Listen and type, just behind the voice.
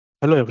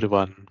Hello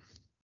everyone,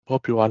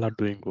 hope you all are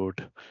doing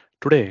good.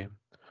 Today,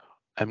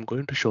 I'm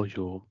going to show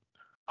you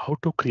how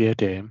to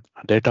create a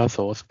data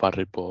source for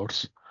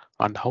reports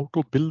and how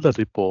to build the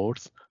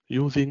reports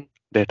using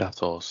data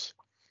source.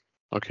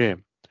 Okay,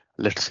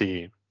 let's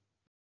see.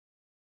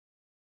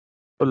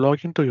 So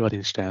log into your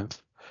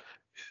instance.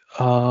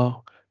 Uh,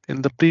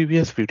 in the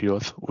previous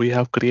videos, we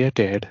have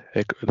created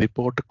a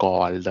report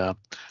called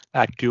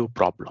active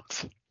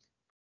problems.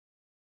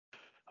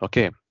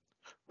 Okay,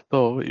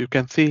 so you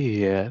can see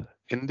here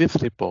in this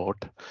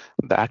report,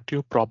 the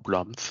active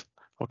problems,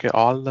 okay,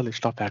 all the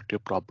list of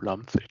active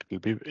problems, it will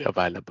be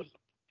available.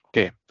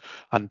 Okay,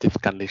 and this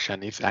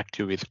condition is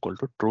active is equal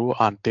to true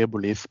and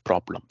table is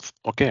problems.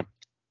 Okay,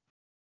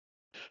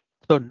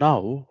 so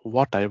now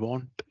what I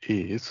want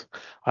is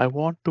I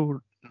want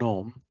to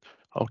know,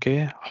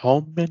 okay,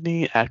 how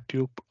many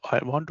active, I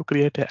want to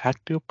create a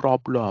active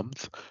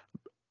problems,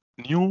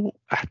 new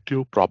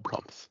active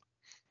problems,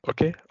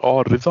 okay,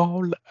 or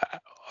resolve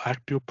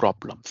active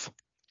problems.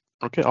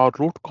 Okay, or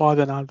root cause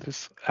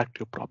analysis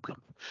active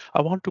problem.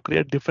 I want to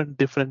create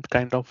different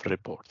kind of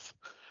reports.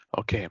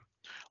 Okay,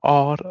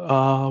 or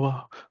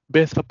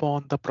based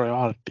upon the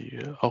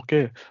priority.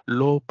 Okay,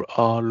 low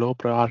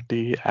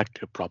priority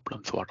active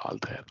problems what all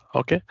there.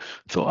 Okay,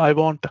 so I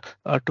want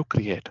to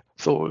create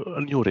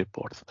new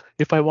reports.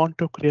 If I want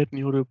to create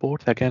new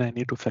reports, again I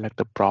need to select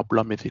the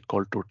problem is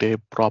equal to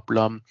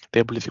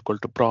table is equal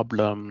to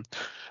problem,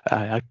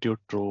 active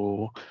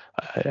true,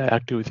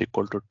 active is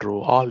equal to true,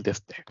 all these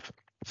things.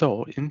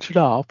 So instead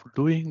of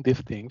doing these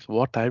things,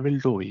 what I will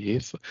do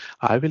is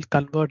I will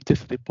convert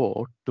this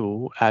report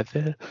to as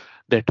a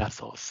data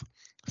source.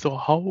 So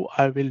how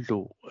I will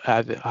do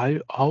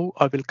how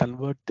I will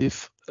convert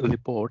this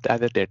report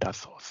as a data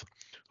source.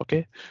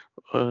 Okay,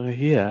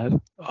 here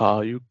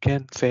you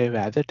can save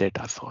as a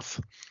data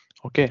source.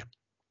 Okay,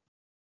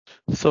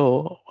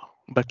 so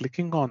by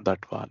clicking on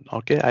that one,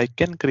 okay, I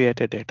can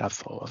create a data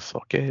source.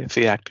 Okay,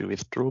 see active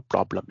is true,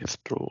 problem is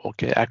true.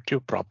 Okay,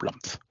 active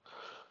problems,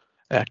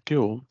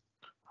 active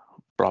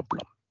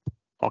problem.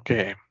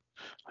 Okay,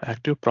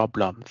 active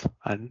problems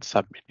and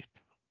submit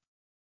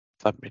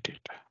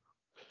it.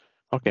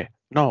 Okay,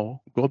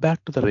 now go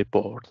back to the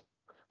report,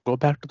 go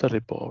back to the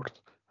report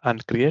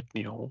and create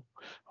new.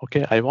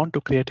 Okay, I want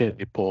to create a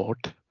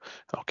report.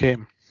 Okay,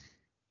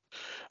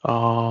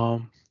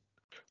 um,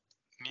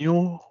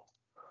 new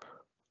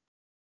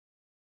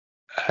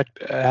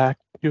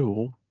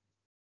active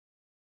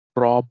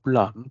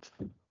problems.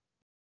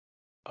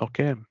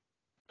 Okay,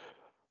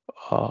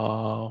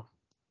 uh,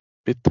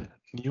 with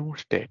new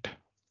state.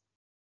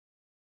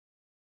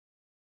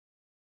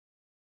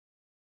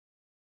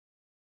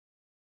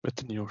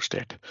 With new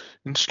state.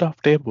 Instead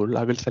of table,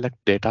 I will select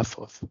data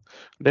source.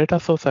 Data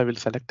source I will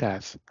select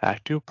as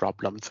active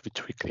problems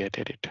which we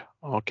created it.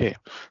 Okay.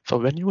 So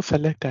when you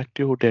select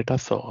active data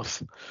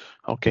source,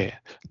 okay,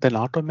 then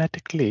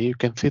automatically you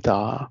can see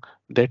the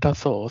data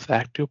source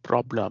active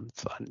problems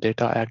and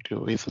data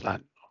active is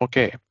run.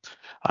 Okay.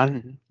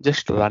 And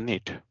just run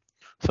it.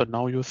 So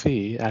now you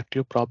see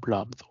active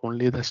problems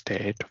only the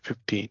state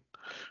 15.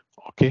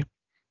 Okay.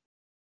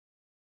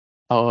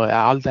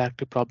 All the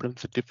active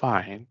problems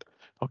defined.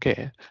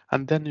 Okay,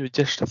 and then you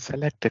just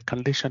select a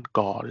condition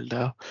called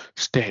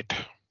state.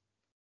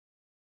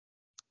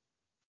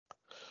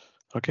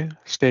 Okay,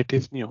 state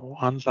is new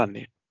and run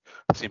it.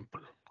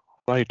 Simple,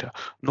 right?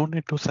 No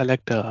need to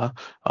select a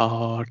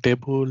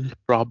table,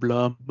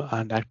 problem,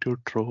 and active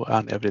true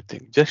and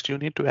everything. Just you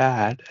need to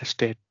add a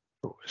state.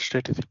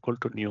 State is equal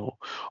to new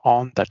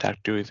on that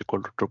active is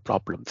equal to true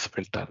problems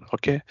filter.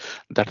 Okay,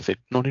 that's it.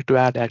 No need to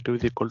add active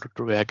is equal to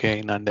true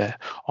again and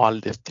all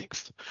these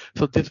things.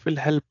 So this will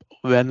help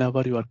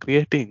whenever you are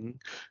creating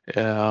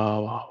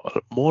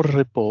more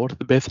reports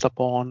based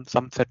upon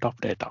some set of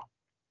data.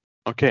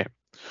 Okay,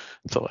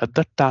 so at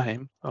that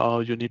time,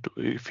 you need to,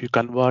 if you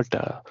convert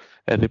a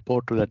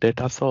report to the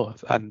data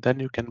source, and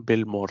then you can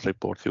build more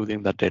reports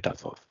using the data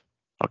source.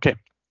 Okay,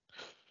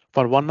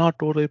 for one or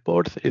two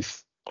reports,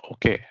 is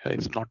okay.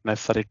 It's not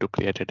necessary to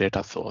create a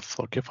data source.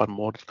 Okay, for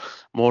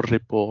more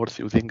reports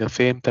using the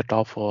same set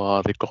of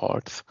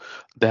records,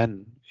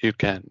 then you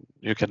can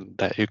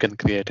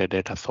create a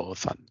data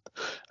source and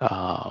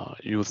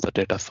use the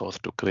data source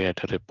to create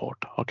a report.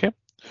 Okay,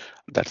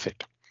 that's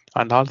it.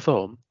 And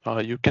also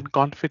you can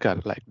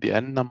configure like the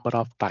n number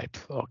of types.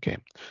 Okay,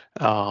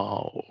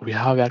 we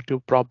have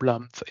active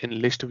problems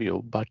in list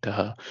view, but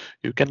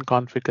you can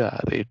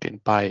configure it in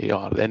pi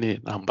or any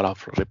number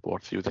of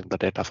reports using the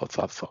data source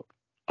also.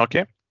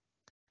 Okay,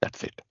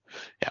 that's it.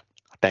 Yeah,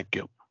 thank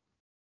you.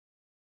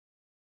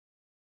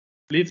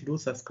 Please do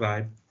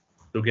subscribe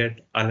to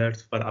get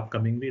alerts for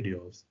upcoming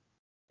videos.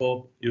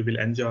 Hope you will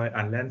enjoy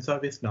and learn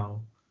ServiceNow.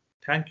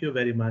 Thank you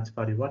very much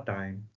for your time.